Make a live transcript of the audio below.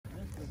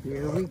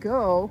Here we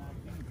go.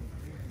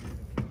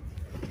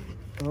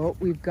 Oh,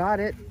 we've got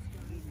it.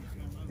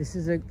 This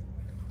is a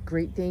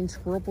Great Dane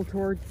Squirrel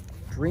Toy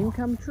dream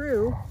come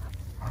true.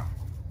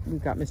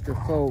 We've got Mr.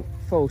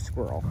 Faux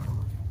Squirrel.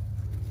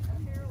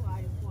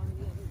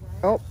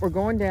 Oh, we're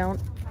going down.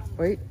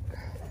 Wait.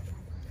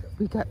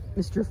 We got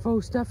Mr.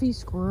 Faux Stuffy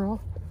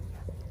Squirrel.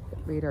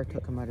 Radar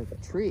took him out of the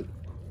tree.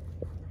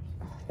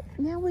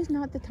 Now is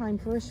not the time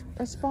for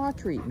a spa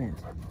treatment.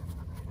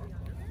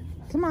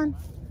 Come on.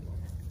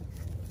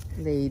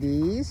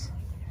 Ladies.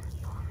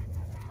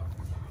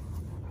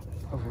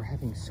 Oh, we're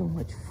having so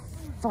much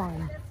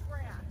fun.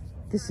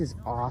 This is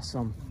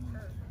awesome.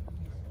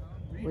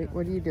 Wait,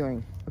 what are you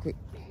doing? Okay.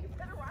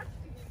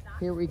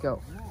 Here we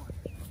go.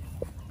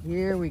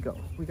 Here we go.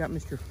 We got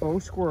Mr.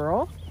 Faux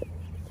Squirrel.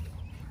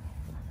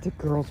 The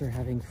girls are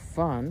having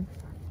fun.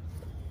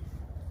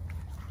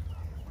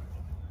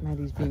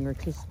 Maddie's being her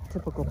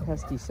typical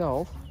pesty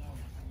self.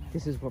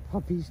 This is what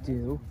puppies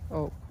do.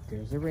 Oh,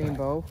 there's a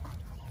rainbow.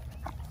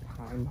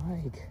 Hi,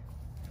 Mike.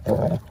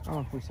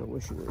 Oh, we so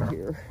wish you were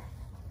here.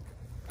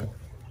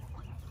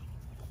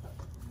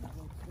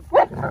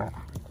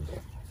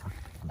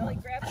 Ellie,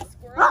 grab the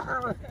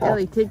squirrel.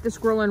 Ellie, take the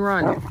squirrel and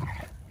run.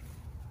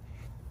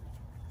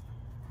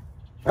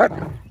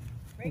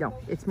 No,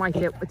 it's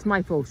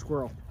my faux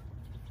squirrel.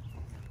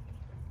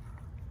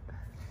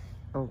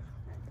 Oh,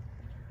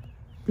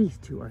 these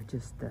two are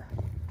just the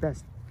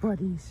best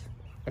buddies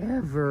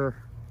ever.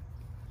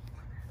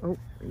 Oh,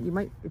 you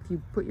might, if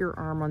you put your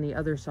arm on the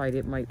other side,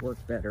 it might work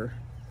better.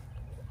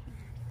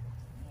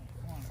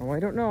 Oh, I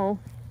don't know.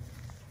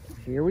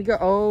 Here we go.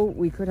 Oh,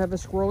 we could have a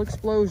squirrel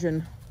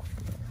explosion.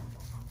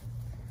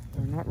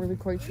 I'm not really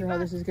quite sure how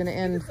this is going to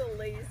end. He's a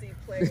lazy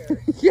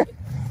player. Yeah.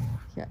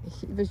 Yeah,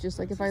 he was just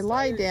like, if I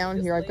lie down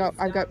here, I've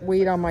got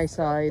weight on my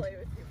side.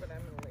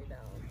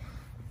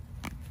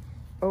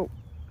 Oh,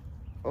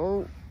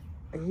 oh,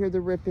 I hear the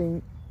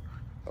ripping.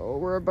 Oh,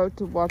 we're about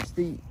to watch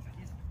the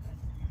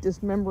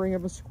dismembering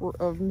of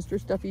Mr.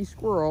 Stuffy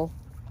Squirrel.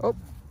 Oh,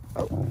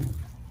 oh, well,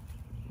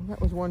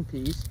 that was one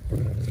piece.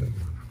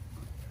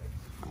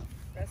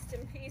 Rest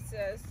in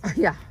pieces.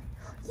 Yeah.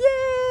 Yay,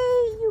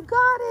 you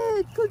got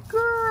it. Good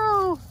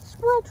girl.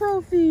 Squirrel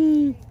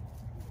trophy.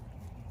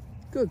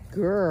 Good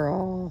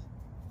girl.